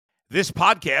This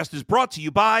podcast is brought to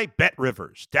you by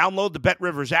BetRivers. Download the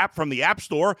BetRivers app from the App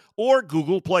Store or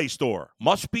Google Play Store.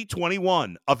 Must be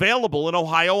 21. Available in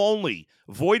Ohio only.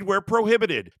 Void where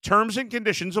prohibited. Terms and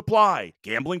conditions apply.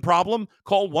 Gambling problem?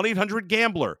 Call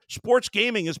 1-800-GAMBLER. Sports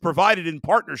gaming is provided in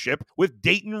partnership with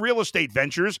Dayton Real Estate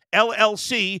Ventures,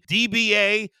 LLC,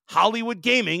 DBA, Hollywood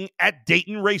Gaming at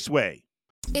Dayton Raceway.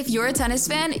 If you're a tennis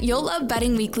fan, you'll love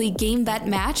Betting Weekly Game Bet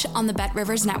Match on the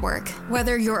BetRivers Network.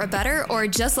 Whether you're a bettor or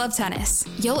just love tennis,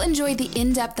 you'll enjoy the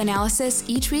in-depth analysis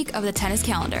each week of the tennis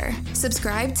calendar.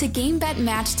 Subscribe to Game Bet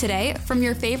Match today from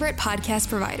your favorite podcast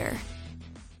provider.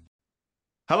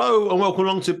 Hello and welcome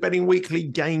along to Betting Weekly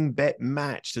Game Bet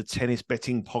Match, the tennis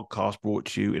betting podcast brought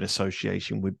to you in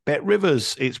association with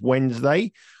BetRivers. It's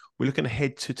Wednesday. We're looking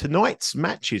ahead to tonight's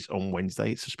matches on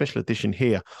Wednesday. It's a special edition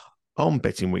here on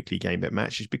Betting Weekly Game Bet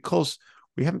Matches because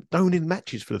we haven't done in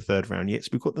matches for the third round yet. So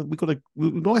we've got a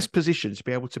nice position to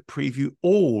be able to preview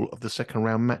all of the second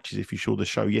round matches. If you saw the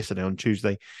show yesterday on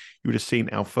Tuesday, you would have seen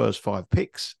our first five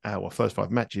picks, our first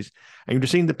five matches, and you would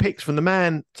have seen the picks from the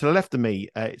man to the left of me.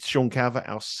 It's Sean Calvert,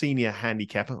 our senior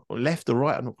handicapper, or left or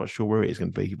right. I'm not quite sure where it is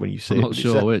going to be when you see it. I'm not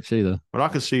sure which either. Well, I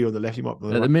can see you on the left. You might be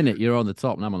on the At right. the minute, you're on the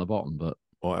top and I'm on the bottom, but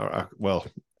Well,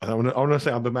 I want to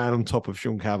say I'm the man on top of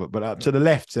Sean Calvert, but to the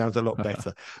left sounds a lot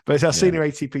better. But it's our senior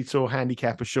ATP Tour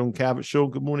handicapper, Sean Calvert.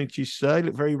 Sean, good morning to you, sir. You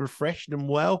look very refreshed and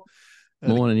well.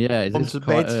 Morning, yeah. It's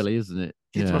quite bed. early, isn't it?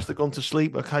 Kids must have gone to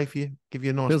sleep. Okay for you? Give you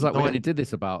a nice Feels like night. we only did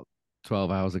this about 12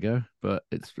 hours ago, but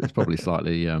it's probably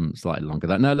slightly longer.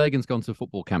 That no, Lagan's gone to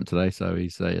football camp today, so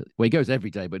he goes every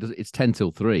day, but it's 10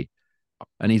 till 3,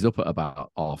 and he's up at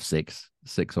about 6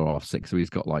 or 6, so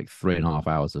he's got like 3.5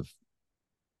 hours of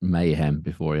mayhem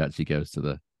before he actually goes to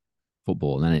the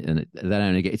football, and then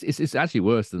only it's actually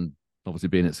worse than obviously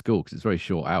being at school because it's very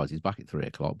short hours. He's back at 3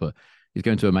 o'clock, but he's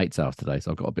going to a mate's house today, so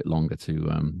I've got a bit longer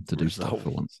to do stuff for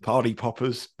once. Party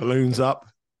poppers, balloons up,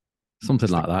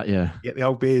 something like that. Yeah, get the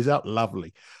old beers up.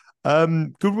 Lovely.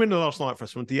 Good winner last night for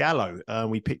us from Diallo.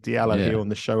 We picked Diallo here on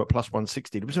the show at plus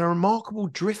 160. It was a remarkable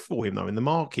drift for him though in the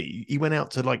market. He went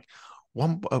out to like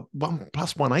one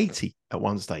plus 180 at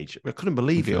one stage. I couldn't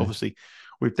believe it. Obviously,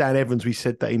 with Dan Evans, we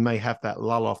said that he may have that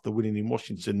lull after winning in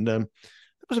Washington. It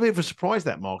was a bit of a surprise,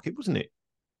 that market, wasn't it?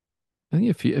 I think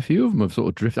a few of them have sort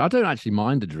of drifted. I don't actually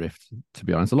mind a drift, to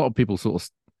be honest. A lot of people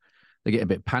they get a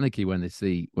bit panicky when they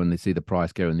see the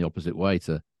price go in the opposite way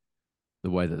to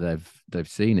the way that they've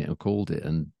seen it or called it,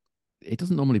 and it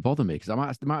doesn't normally bother me because the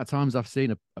amount of times I've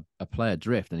seen a player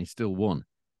drift and he still won.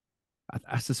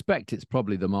 I suspect it's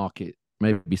probably the market.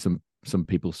 Maybe some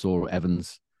people saw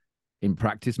Evans in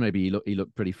practice. Maybe he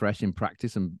looked pretty fresh in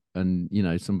practice, and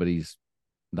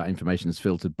that information is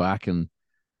filtered back, and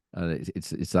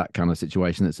it's that kind of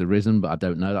situation that's arisen. But I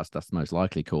don't know. That's the most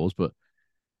likely cause. But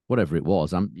whatever it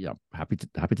was, I'm happy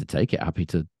to take it. Happy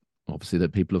to obviously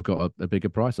that people have got a bigger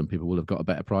price, and people will have got a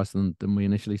better price than we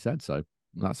initially said. So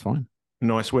that's fine.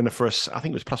 Nice winner for us. I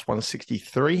think it was plus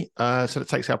 163. So that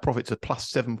takes our profit to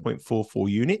plus 7.44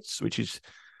 units, which is.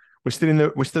 We're still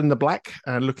in the black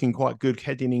and looking quite good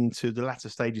heading into the latter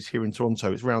stages here in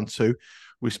Toronto. It's round 2.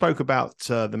 We spoke about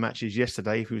the matches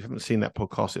yesterday. If you haven't seen that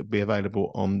podcast, it'll be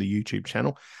available on the YouTube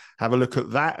channel. Have a look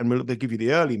at that, and they'll give you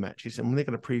the early matches, and they're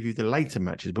going to preview the later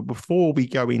matches. But before we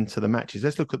go into the matches,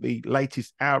 let's look at the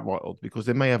latest outright odds because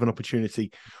they may have an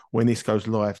opportunity when this goes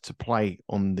live to play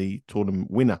on the tournament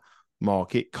winner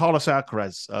market. Carlos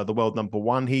Alcaraz, the world number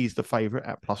 1, he's the favourite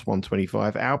at plus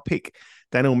 125. Our pick,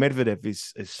 Daniil Medvedev,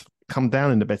 is come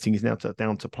down in the betting. He's now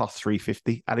down to plus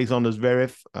 350. Alexander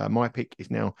Zverev, my pick, is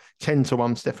now 10 to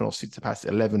 1. Stefanos Tsitsipas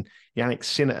 11. Yannick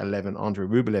Sinner 11. Andrei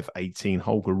Rublev 18.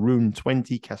 Holger Rune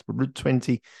 20. Casper Ruud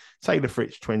 20. Taylor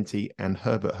Fritz 20. And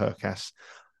Herbert Hurkacz,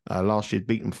 last year's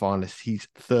beaten finalist, he's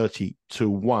 30 to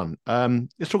 1.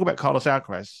 Let's talk about Carlos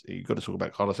Alcaraz. You've got to talk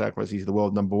about Carlos Alcaraz. He's the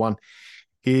world number 1.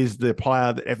 He's the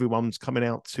player that everyone's coming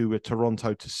out to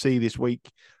Toronto to see this week.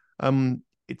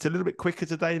 It's a little bit quicker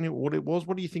today than what it was.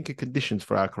 What do you think of conditions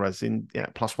for Alcaraz in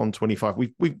plus 125?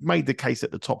 We've made the case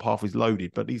that the top half is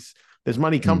loaded, but there's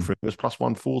money come for him. It was plus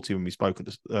 140 when we spoke at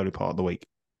the early part of the week.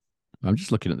 I'm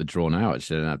just looking at the draw now,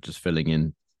 actually, and I'm just filling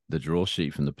in the draw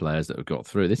sheet from the players that have got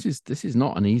through. This is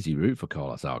not an easy route for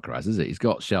Carlos Alcaraz, is it? He's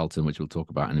got Shelton, which we'll talk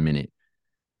about in a minute.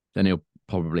 Then he'll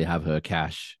probably have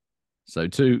Hurkacz. So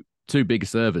two big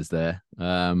servers there.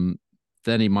 Then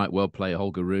he might well play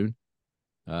Holger Rune.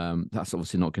 That's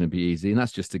obviously not going to be easy, and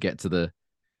that's just to get to the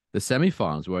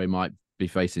semi-finals where he might be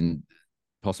facing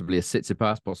possibly a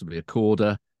Tsitsipas, possibly a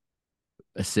Korda,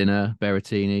 a Sinner,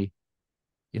 Berrettini.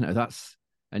 That's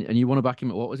and you want to back him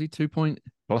at what was he 2 point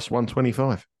plus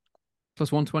 125.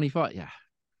 plus 125? Yeah,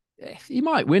 he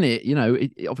might win it.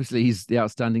 Obviously he's the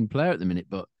outstanding player at the minute,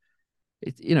 but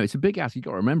it's a big ask. You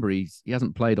got to remember he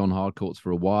hasn't played on hard courts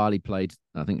for a while. I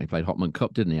think they played Hopman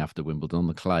Cup, didn't he, after Wimbledon on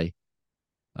the clay?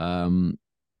 And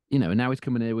now he's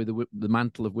coming here with the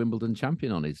mantle of Wimbledon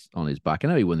champion on his back. I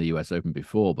know he won the US Open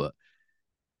before, but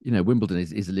Wimbledon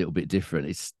is a little bit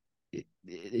different.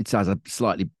 It has a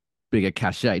slightly bigger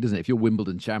cachet, doesn't it? If you're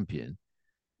Wimbledon champion,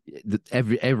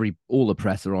 all the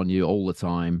press are on you all the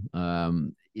time.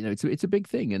 It's a big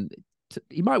thing, and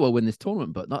he might well win this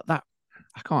tournament, but not that.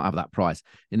 I can't have that price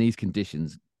in these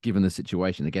conditions, given the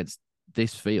situation against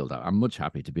this field. I'm much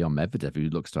happy to be on Medvedev, who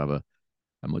looks to have a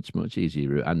much, much easier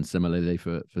route, and similarly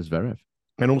for Zverev.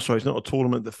 And also, it's not a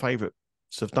tournament that favourites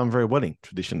have done very well in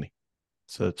traditionally.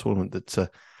 It's a tournament that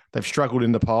they've struggled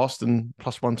in the past, and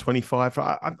plus 125.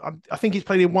 I think he's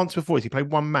played it once before. He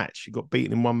played one match. He got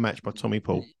beaten in one match by Tommy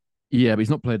Paul. Yeah, but he's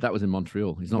not played. That was in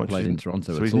Montreal. He's not played in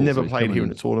Toronto. So he's never played here in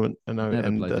the tournament. Never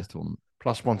played this tournament.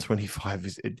 Plus 125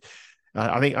 is.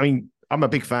 I mean, I'm a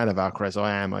big fan of Alcaraz.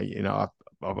 I am. I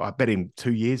bet him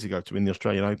 2 years ago to win the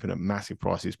Australian Open at massive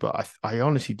prices. But I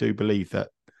honestly do believe that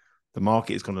the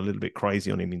market has gone a little bit crazy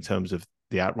on him in terms of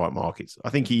the outright markets. I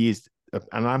think he is,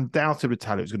 and I'm doubted with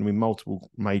talent. It's going to be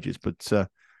multiple majors, but I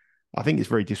think it's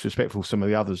very disrespectful. Some of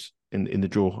the others in the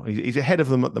draw. He's ahead of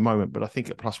them at the moment, but I think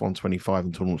at plus 125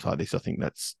 in tournaments like this, I think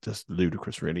that's just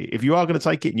ludicrous, really. If you are going to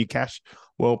take it and you cash,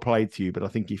 well played to you. But I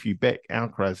think if you bet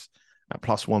Alcaraz at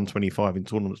plus 125 in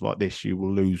tournaments like this, you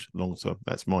will lose long term.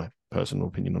 That's my personal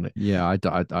opinion on it. Yeah, I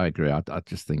agree. I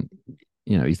just think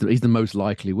he's the most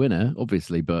likely winner,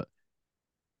 obviously, but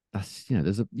that's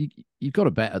you've got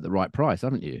to bet at the right price,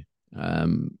 haven't you?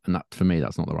 And that, for me,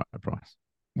 that's not the right price.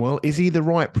 Well, is he the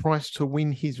right price to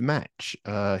win his match?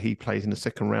 He plays in the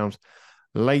second round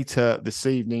later this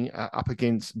evening up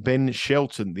against Ben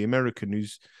Shelton, the American,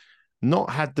 who's not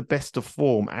had the best of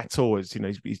form at all.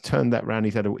 He's turned that round.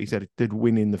 He's had a good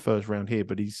win in the first round here,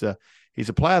 but he's a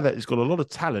player that has got a lot of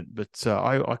talent. But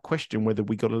I question whether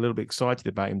we got a little bit excited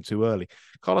about him too early.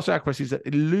 Carlos Alcaraz is a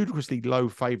ludicrously low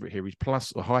favourite here. He's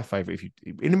plus a high favourite.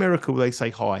 In America they say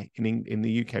high. In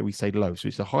the UK we say low. So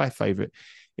it's a high favourite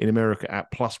in America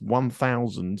at plus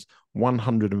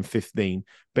 1,115.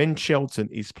 Ben Shelton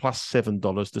is plus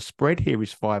 $7. The spread here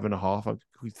is 5.5.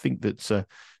 We think that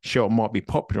Shelton might be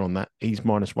popular on that. He's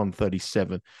minus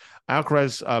 137.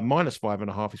 Alcaraz minus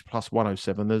 5.5 is plus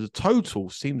 107. The total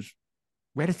seems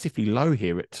relatively low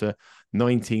here at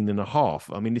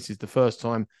 19.5. I mean, this is the first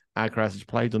time Alcaraz has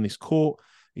played on this court.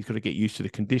 He's got to get used to the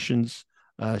conditions.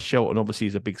 Shelton obviously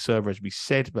is a big server, as we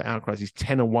said, but Alcaraz is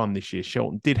 10-1 this year.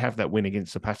 Shelton did have that win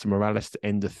against Zapata Morales to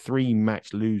end a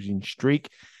 3-match losing streak.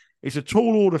 It's a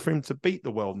tall order for him to beat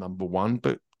the world number one,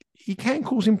 but he can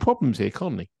cause him problems here,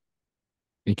 can't he?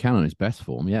 He can on his best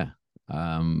form, yeah.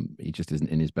 He just isn't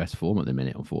in his best form at the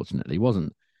minute, unfortunately. He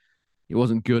wasn't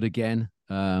good again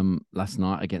last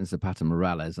night against Zapata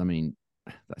Morales. I mean,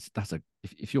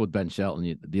 if you're Ben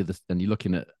Shelton, and you're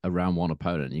looking at a round one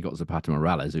opponent, and you got Zapata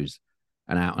Morales, who's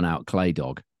an out-and-out clay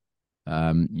dog,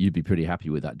 you'd be pretty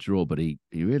happy with that draw, but he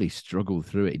really struggled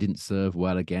through it. He didn't serve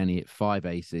well again. He hit 5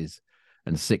 aces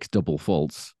and 6 double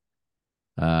faults.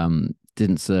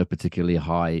 Didn't serve particularly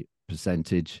high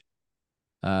percentage.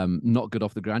 Not good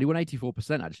off the ground. He won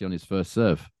 84% actually on his first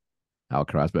serve,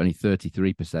 Alcaraz, but only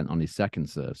 33% on his second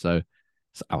serve. So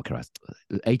Alcaraz,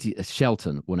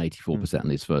 Shelton won 84% on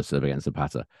his first serve against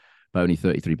Zapata, but only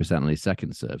 33% on his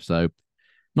second serve. So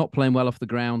not playing well off the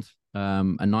ground.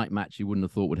 A night match you wouldn't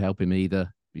have thought would help him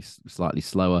either. Be slightly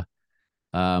slower.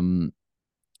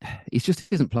 He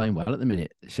just isn't playing well at the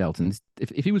minute, Shelton.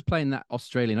 If he was playing that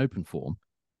Australian Open form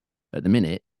at the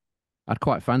minute, I'd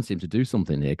quite fancy him to do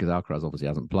something here, because Alcaraz obviously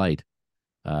hasn't played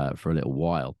for a little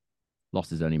while. Lost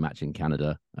his only match in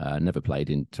Canada. Never played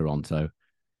in Toronto.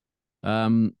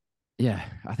 Yeah,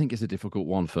 I think it's a difficult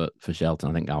one for Shelton.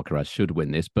 I think Alcaraz should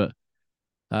win this, but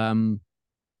looking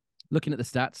at the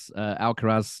stats,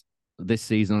 Alcaraz this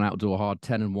season on outdoor hard,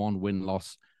 10-1,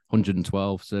 win-loss,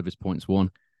 112, service points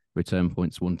won, return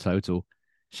points won total.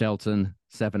 Shelton,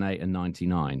 7-8 and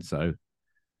 99. So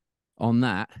on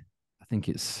that, I think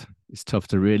it's tough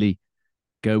to really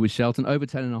go with Shelton. Over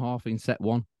 10.5 in set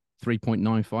one,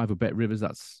 3.95 with Bet Rivers.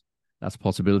 That's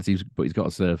possibilities, but he's got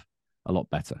to serve a lot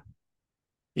better.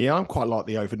 Yeah, I'm quite like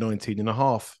the over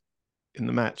 19.5 in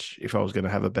the match. If I was going to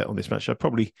have a bet on this match, I'd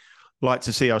probably like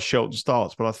to see how Shelton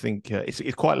starts, but I think it's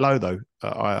quite low though.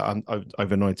 I'm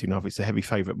over 19.5. It's a heavy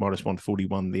favourite, minus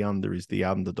 141. The under is the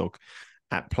underdog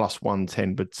at plus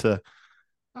 110. But I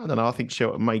don't know. I think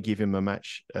Shelton may give him a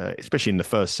match, especially in the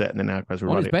first set, and then Alcaraz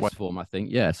will on his best form, I think.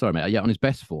 Yeah, sorry, mate. Yeah, on his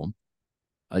best form,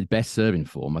 best serving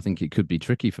form, I think it could be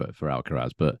tricky for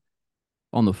Alcaraz. But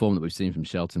on the form that we've seen from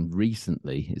Shelton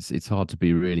recently, it's hard to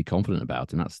be really confident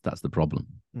about, and that's the problem.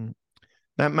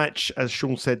 That match, as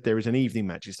Sean said, there is an evening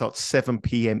match. It starts 7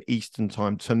 p.m. Eastern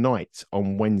time tonight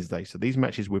on Wednesday. So these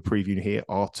matches we're previewing here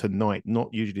are tonight,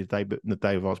 not usually the day, but the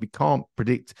day of ours. We can't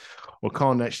predict or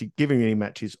can't actually give you any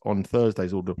matches on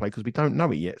Thursday's order of play because we don't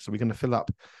know it yet. So we're going to fill up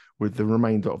with the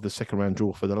remainder of the second round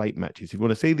draw for the late matches. If you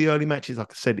want to see the early matches,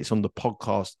 like I said, it's on the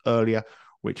podcast earlier,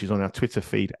 which is on our Twitter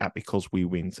feed at Because We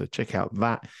Win. So check out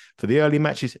that. For the early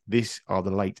matches, these are the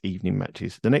late evening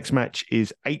matches. The next match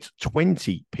is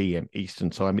 8:20 p.m. Eastern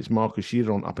time. It's Marcus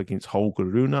Giron up against Holger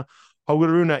Rune.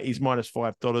 Holger Rune is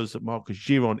 -$5. Marcus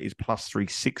Giron is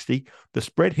 +360. The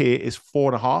spread here is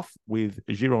 4.5 with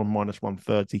Giron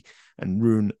 -130 and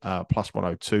Rune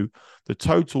 +102. The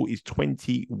total is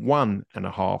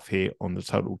 21.5 here on the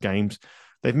total games.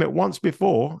 They've met once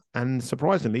before, and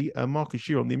surprisingly, Marcus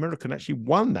Giron, the American, actually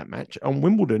won that match on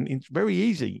Wimbledon. It's very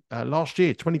easy last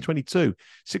year, 2022,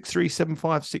 6-3,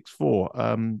 7-5,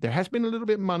 6-4. There has been a little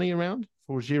bit of money around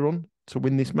for Giron to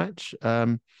win this match.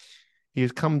 He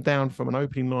has come down from an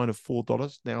opening line of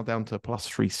 $4, now down to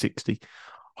 +360.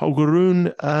 Holger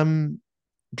Rune,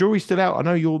 jury's still out. I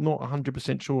know you're not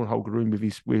 100% sure on Holger Rune with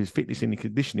his fitness and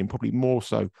conditioning, probably more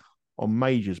so on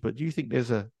majors, but do you think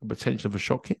there's a potential of a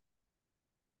shock here?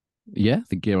 Yeah, I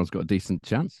think Giron's got a decent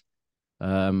chance.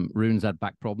 Rune's had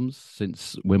back problems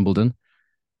since Wimbledon.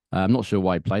 I'm not sure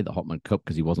why he played the Hopman Cup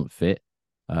because he wasn't fit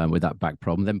with that back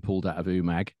problem. Then pulled out of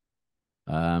UMAG.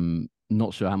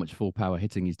 Not sure how much full power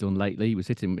hitting he's done lately. He was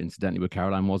hitting incidentally with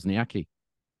Caroline Wozniacki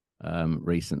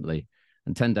recently.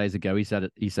 And 10 days ago, he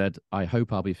said, I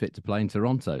hope I'll be fit to play in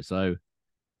Toronto. So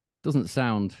doesn't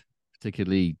sound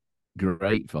particularly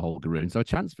great for Holger Rune. So a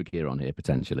chance for Giron here,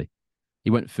 potentially. He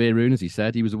went fair Rune, as he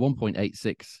said. He was a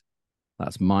 1.86.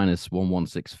 That's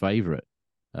 -116 favourite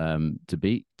to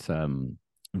beat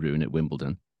Rune at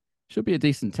Wimbledon. Should be a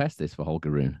decent test, this, for Holger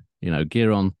Rune. You know,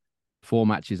 Giron, 4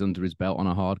 matches under his belt on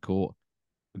a hard court.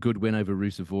 A good win over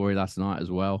Rusevori last night as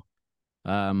well.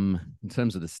 In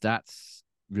terms of the stats,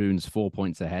 Rune's 4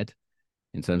 points ahead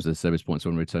in terms of the service points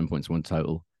won, return points won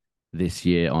total this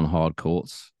year on hard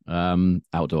courts,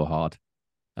 outdoor hard.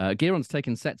 Giron's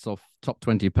taken sets off top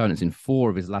 20 opponents in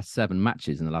 4 of his last 7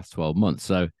 matches in the last 12 months.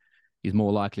 So he's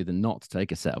more likely than not to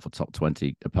take a set off a top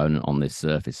 20 opponent on this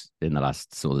surface in the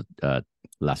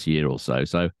last year or so.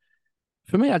 So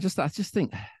for me, I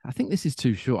think this is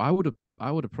too short. I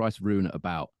would have priced Rune at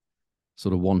about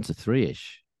sort of 1 to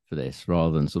 3-ish for this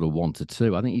rather than sort of 1 to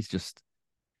 2. I think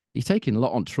he's taking a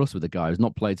lot on trust with a guy who's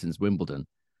not played since Wimbledon.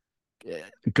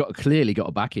 Clearly got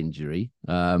a back injury.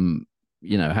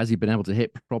 You know, has he been able to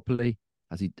hit properly?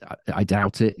 I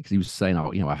doubt it, because he was saying,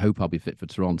 I hope I'll be fit for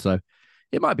Toronto.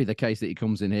 It might be the case that he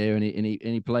comes in here and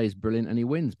he plays brilliant and he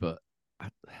wins, but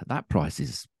that price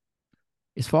is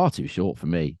far too short for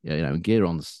me. You know,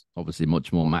 Giron's obviously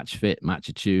much more match fit, match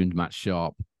attuned, match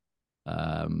sharp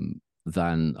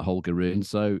than Holger Rune.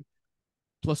 So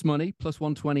plus money,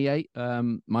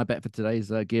 +128. My bet for today is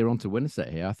Giron to win a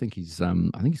set here. I think he's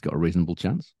got a reasonable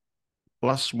chance.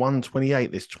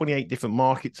 +128. There's 28 different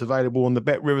markets available on the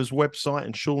Bet Rivers website,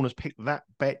 and Sean has picked that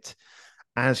bet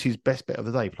as his best bet of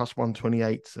the day.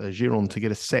 +128, Giron to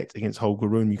get a set against Holger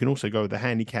Rune. You can also go with the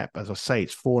handicap. As I say,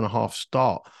 it's 4.5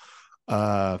 start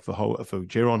for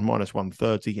Giron,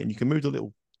 -130, and you can move the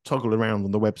little toggle around on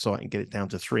the website and get it down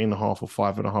to 3.5 or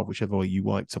 5.5, whichever way you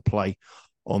like to play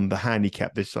on the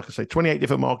handicap. There's, like I say, 28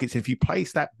 different markets. If you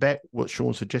place that bet, what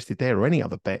Sean suggested there, or any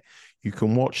other bet, you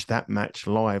can watch that match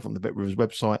live on the Bet Rivers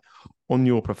website on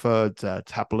your preferred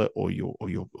tablet or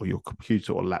your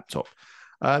computer or laptop.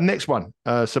 Next one,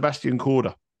 Sebastian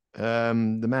Korda,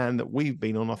 the man that we've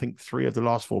been on, I think 3 of the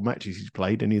last 4 matches he's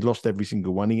played, and he's lost every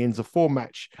single one. He ends a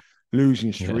 4-match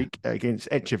losing streak against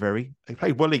Etcheverry. He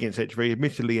played well against Etcheverry.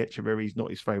 Admittedly, Etcheverry is not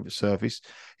his favourite surface.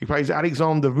 He plays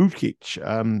Alexander Vukic,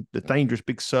 the dangerous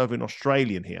big serving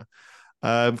Australian here.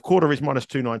 Korda is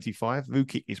 -295.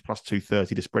 Vukic is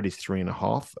 +230. The spread is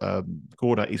 3.5.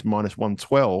 Korda is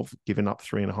 -112, giving up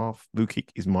 3.5. Vukic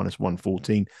is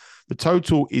 -114. The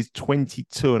total is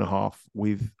 22.5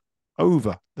 with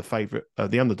over the favourite,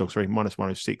 the underdog,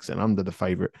 -106, and under the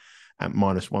favourite at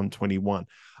 -121.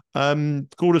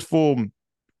 Korda's form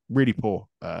really poor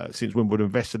since Wimbledon.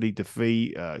 Vesely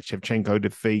defeat, Shevchenko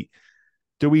defeat.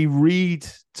 Do we read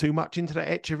too much into that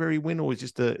Etcheverry win, or was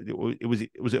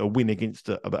it a win against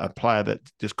a player that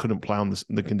just couldn't play on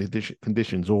the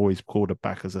conditions? Always Korda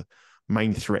back as a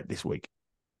main threat this week.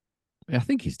 I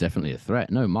think he's definitely a threat.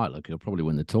 No, look, he'll probably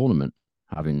win the tournament,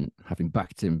 having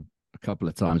backed him a couple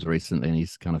of times recently, and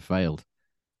he's kind of failed.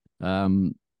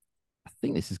 I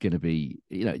think this is going to be,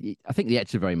 I think the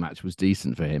Echeverry match was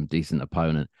decent for him, decent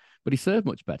opponent, but he served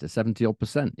much better,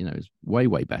 70-odd%. It's way,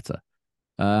 way better.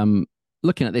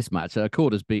 Looking at this match,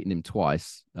 Korda's beaten him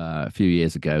twice a few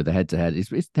years ago. The head-to-head,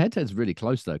 the head-to-head's really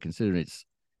close though, considering it's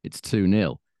 2-0.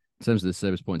 In terms of the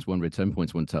service points won, return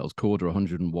points won totals, Korda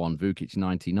 101, Vukic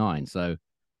 99. So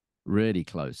really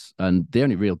close. And the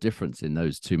only real difference in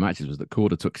those two matches was that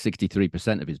Korda took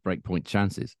 63% of his breakpoint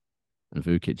chances, and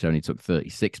Vukic only took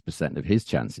 36% of his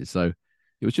chances. So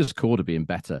it was just Korda being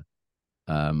better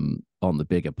on the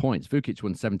bigger points. Vukic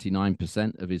won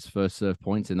 79% of his first serve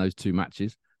points in those two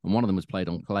matches, and one of them was played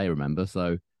on clay, remember?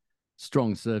 So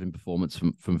strong serving performance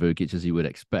from Vukic, as you would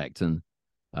expect, and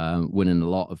winning a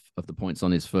lot of the points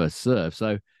on his first serve.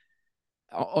 So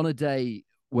on a day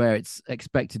where it's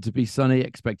expected to be sunny,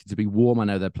 expected to be warm, I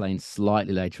know they're playing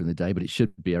slightly later in the day, but it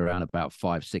should be around about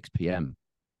 5-6 p.m.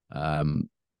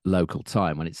 Local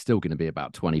time, when it's still going to be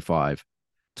about 25,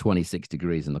 26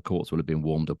 degrees, and the courts will have been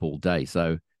warmed up all day.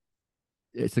 So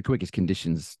it's the quickest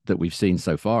conditions that we've seen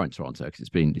so far in Toronto, because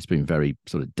it's been very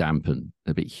sort of damp and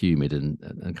a bit humid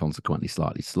and consequently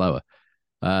slightly slower.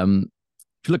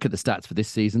 If you look at the stats for this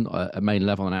season, a main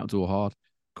level and outdoor hard,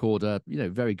 Korda,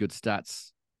 very good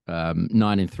stats,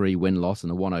 9-3 win-loss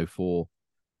and a 104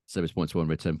 service points won,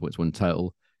 return points won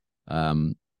total,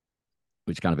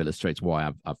 which kind of illustrates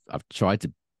why I've tried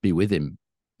to be with him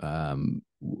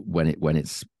when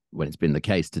it's been the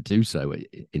case to do so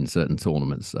in certain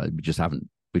tournaments. We've just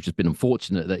been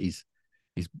unfortunate that he's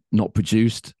not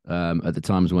produced at the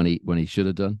times when he should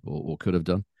have done or could have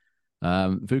done.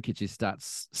 Vukic's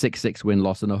stats 6-6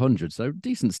 win-loss and 100, so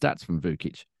decent stats from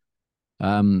Vukic.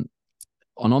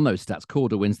 And on those stats,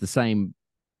 Korda wins the same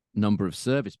number of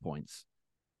service points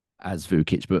as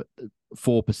Vukic, but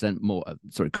 4% more.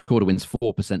 Korda wins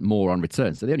 4% more on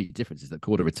return. So the only difference is that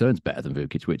Korda returns better than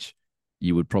Vukic, which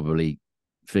you would probably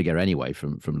figure anyway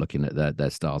from looking at their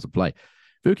styles of play.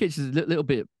 Vukic is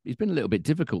he's been a little bit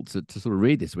difficult to sort of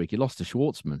read this week. He lost to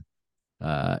Schwartzman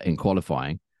in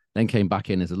qualifying, then came back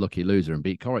in as a lucky loser and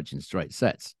beat Coric in straight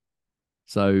sets.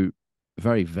 So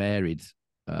very varied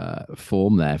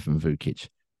form there from Vukic.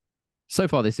 So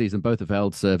far this season, both have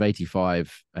held serve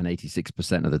 85 and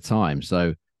 86% of the time.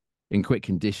 So in quick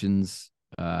conditions,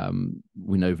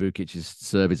 we know Vukic's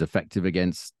serve is effective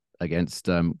against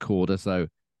Korda. So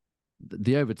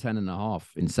the over 10.5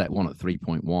 in set one at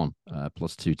 3.1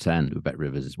 plus 210 with Bet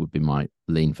Rivers would be my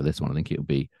lean for this one. I think it'll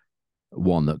be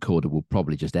one that Korda will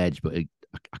probably just edge, but I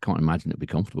can't imagine it'll be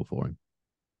comfortable for him.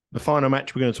 The final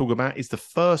match we're going to talk about is the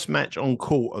first match on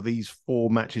court of these four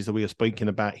matches that we are speaking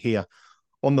about here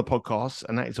on the podcast,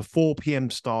 and that is a 4 p.m.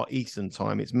 start Eastern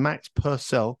time. It's Max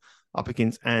Purcell up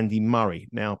against Andy Murray.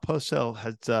 Now, Purcell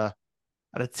had a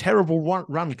terrible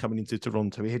run coming into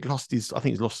Toronto. He had lost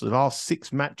the last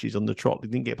 6 matches on the trot.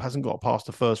 He hasn't got past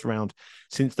the first round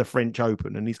since the French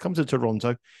Open, and he's come to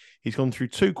Toronto. He's gone through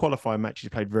 2 qualifying matches,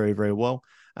 played very, very well.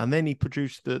 And then he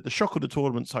produced the shock of the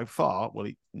tournament so far.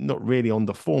 Well, not really on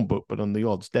the form book, but on the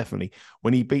odds, definitely.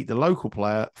 When he beat the local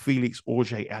player, Felix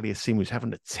Auger-Aliassime, who's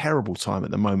having a terrible time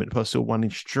at the moment. Purcell won in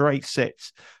straight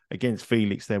sets against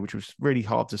Felix there, which was really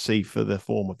hard to see for the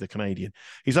form of the Canadian.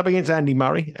 He's up against Andy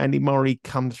Murray. Andy Murray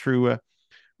comes through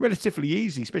relatively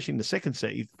easy, especially in the second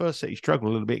set. The first set, he struggled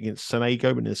a little bit against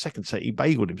Sonego, but in the second set, he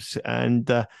bageled him.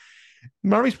 And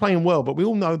Murray's playing well, but we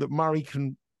all know that Murray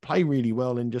can play really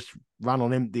well and just run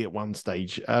on empty at one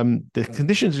stage. The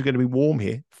conditions are going to be warm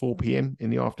here, 4 p.m. in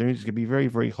the afternoon. It's going to be very,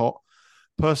 very hot.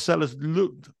 Purcell has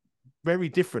looked very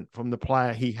different from the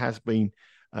player he has been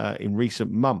in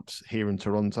recent months here in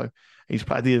Toronto. He's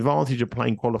played the advantage of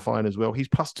playing qualifying as well. He's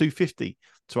plus 250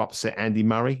 to upset Andy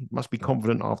Murray. Must be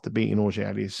confident after beating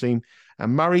Auger-Aliassime.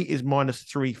 And Murray is minus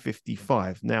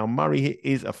 355. Now, Murray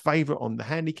is a favourite on the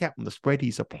handicap. On the spread,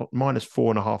 he's a minus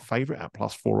 4.5 favourite at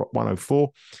plus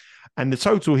 104. And the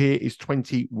total here is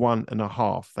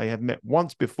 21.5. They have met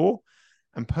once before.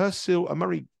 And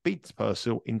Murray beat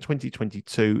Purcell in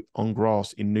 2022 on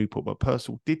grass in Newport. But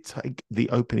Purcell did take the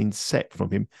opening set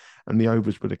from him, and the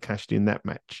overs would have cashed in that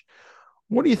match.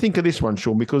 What do you think of this one,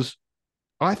 Sean? Because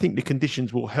I think the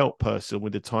conditions will help Purcell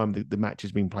with the time the match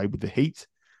has been played with the heat.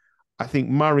 I think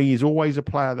Murray is always a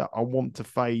player that I want to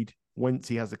fade once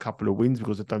he has a couple of wins,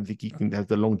 because I don't think he has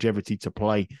the longevity to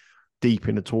play deep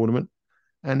in a tournament.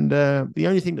 And the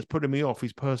only thing that's putting me off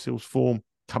is Purcell's form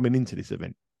coming into this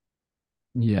event.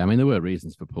 Yeah, I mean, there were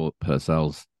reasons for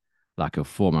Purcell's lack of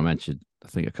form. I mentioned, I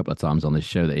think, a couple of times on this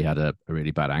show that he had a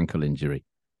really bad ankle injury,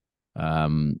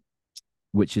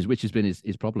 which has been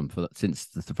his problem since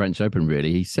the French Open,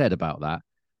 really. He said about that,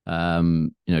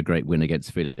 great win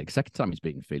against Felix. Second time he's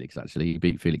beaten Felix, actually. He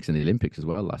beat Felix in the Olympics as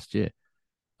well last year.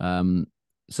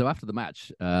 So after the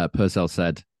match, Purcell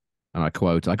said, and I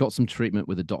quote, "I got some treatment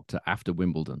with a doctor after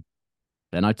Wimbledon.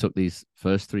 Then I took these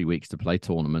first 3 weeks to play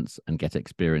tournaments and get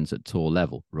experience at tour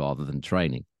level rather than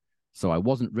training. So I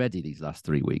wasn't ready these last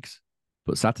 3 weeks.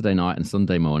 But Saturday night and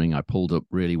Sunday morning, I pulled up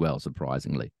really well,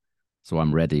 surprisingly. So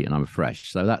I'm ready and I'm fresh."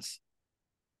 So that's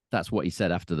what he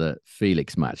said after the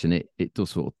Felix match. And it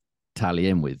does sort of tally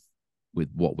in with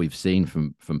what we've seen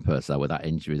from Purcell with that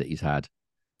injury that he's had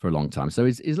for a long time. So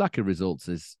his lack of results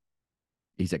is,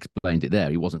 he's explained it there.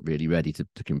 He wasn't really ready to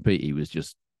compete. He was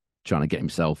just trying to get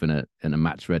himself in a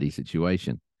match ready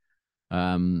situation.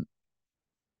 Anyone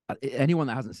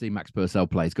that hasn't seen Max Purcell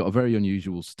play, he's got a very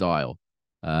unusual style.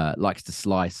 Likes to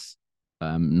slice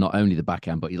not only the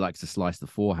backhand, but he likes to slice the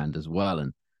forehand as well.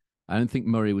 And I don't think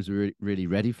Murray was really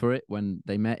ready for it when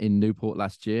they met in Newport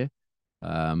last year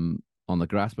on the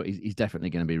grass, but he's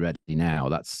definitely going to be ready now.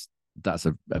 That's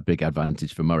a big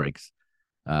advantage for Murray.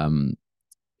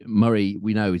 Murray,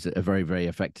 we know, is a very, very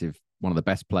effective, one of the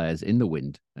best players in the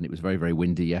wind, and it was very, very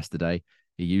windy yesterday.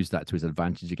 He used that to his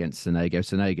advantage against Sonego.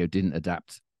 Sonego didn't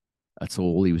adapt at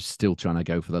all. He was still trying to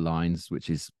go for the lines, which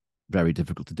is very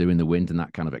difficult to do in the wind, and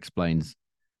that kind of explains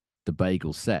the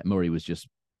bagel set. Murray was just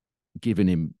giving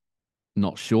him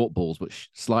not short balls, but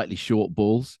slightly short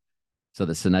balls, so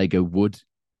that Sonego would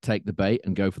take the bait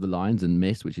and go for the lines and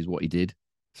miss, which is what he did.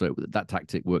 So that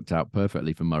tactic worked out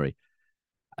perfectly for Murray.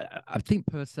 I think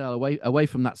Purcell, away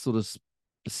from that sort of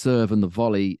serve and the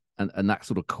volley and that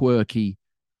sort of quirky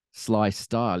slice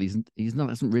style,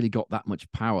 hasn't really got that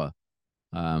much power,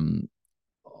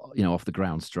 off the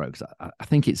ground strokes. I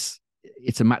think it's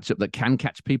a matchup that can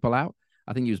catch people out.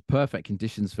 I think it was perfect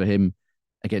conditions for him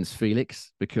against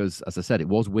Felix because, as I said, it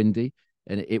was windy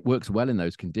and it works well in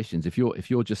those conditions. If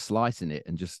you're just slicing it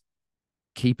and just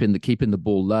keeping the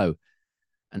ball low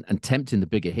and tempting the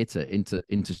bigger hitter into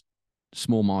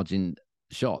small margin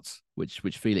shots, which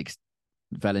Felix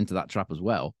fell into that trap as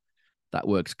well, that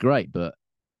works great. But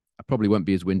I probably won't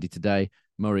be as windy today.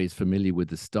 Murray is familiar with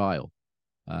the style.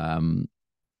 I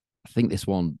think this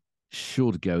one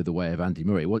should go the way of Andy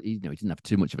Murray. Well, he didn't have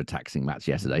too much of a taxing match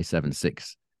yesterday,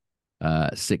 7-6,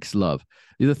 6-love.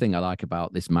 The other thing I like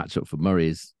about this matchup for Murray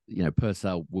is,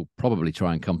 Purcell will probably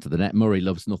try and come to the net. Murray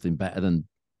loves nothing better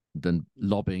than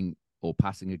lobbing or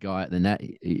passing a guy at the net.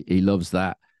 He loves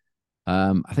that.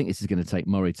 I think this is going to take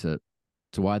Murray to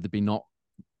either be not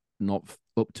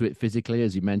up to it physically,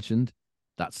 as you mentioned.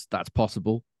 That's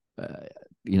possible,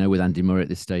 with Andy Murray at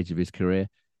this stage of his career.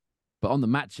 But on the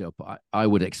matchup, I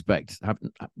would expect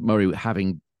Murray,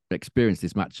 having experienced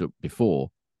this matchup before,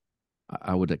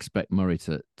 I would expect Murray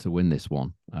to win this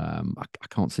one. I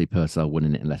can't see Purcell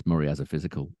winning it unless Murray has a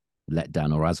physical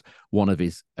letdown or has one of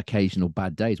his occasional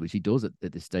bad days, which he does at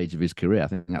this stage of his career. I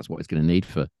think that's what he's going to need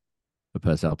for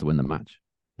Purcell to win the match.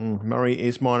 Murray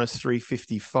is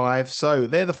 -355. So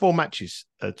they're the four matches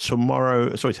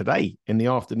today in the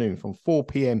afternoon from 4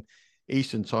 p.m.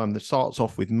 Eastern time. That starts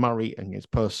off with Murray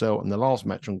against Purcell, and the last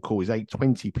match on call is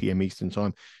 8:20 p.m. Eastern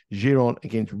time, Giron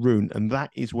against Rune, and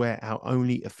that is where our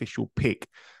only official pick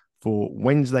for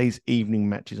Wednesday's evening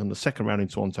matches on the second round in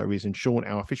Toronto is. And Sean,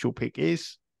 our official pick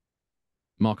is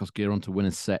Marcos Giron to win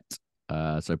a set.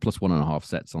 So plus 1.5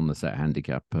 sets on the set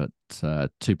handicap at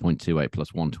 2.28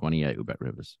 plus 128 with Bet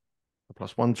Rivers.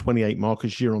 Plus 128,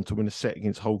 Marcus Giron to win a set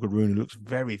against Holger Rune, who looks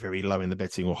very, very low in the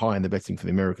betting, or high in the betting for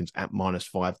the Americans at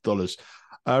 -$5.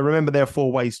 Remember, there are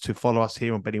 4 ways to follow us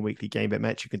here on Betting Weekly Game Bet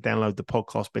Match. You can download the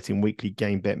podcast Betting Weekly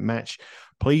Game Bet Match.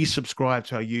 Please subscribe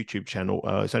to our YouTube channel.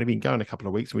 It's only been going a couple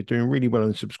of weeks, and we're doing really well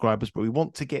on subscribers, but we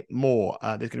want to get more.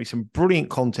 There's going to be some brilliant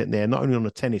content there, not only on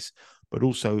the tennis, but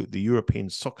also the European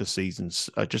soccer seasons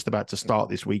just about to start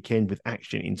this weekend with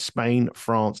action in Spain,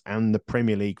 France, and the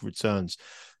Premier League returns.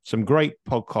 Some great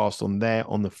podcasts on there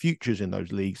on the futures in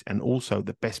those leagues, and also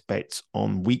the best bets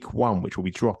on week 1, which will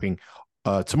be dropping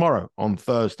tomorrow on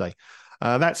Thursday.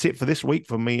 That's it for this week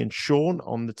for me and Sean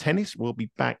on the tennis. We'll be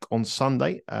back on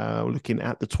Sunday looking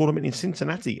at the tournament in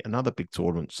Cincinnati, another big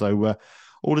tournament. So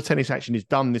all the tennis action is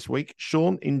done this week.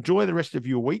 Sean, enjoy the rest of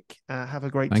your week. Have a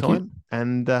great time.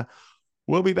 And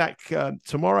we'll be back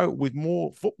tomorrow with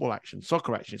more football action,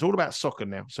 soccer action. It's all about soccer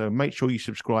now. So make sure you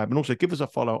subscribe and also give us a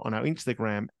follow on our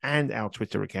Instagram and our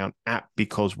Twitter account at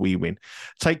Because We Win.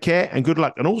 Take care and good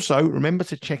luck. And also remember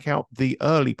to check out the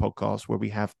early podcast where we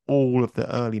have all of the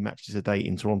early matches a day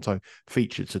in Toronto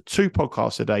featured. So 2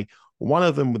 podcasts a day, one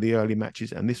of them with the early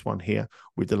matches and this one here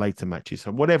with the later matches.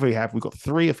 So whatever we have, we've got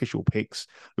 3 official picks,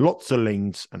 lots of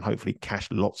leans, and hopefully cash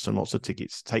lots and lots of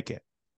tickets. Take care.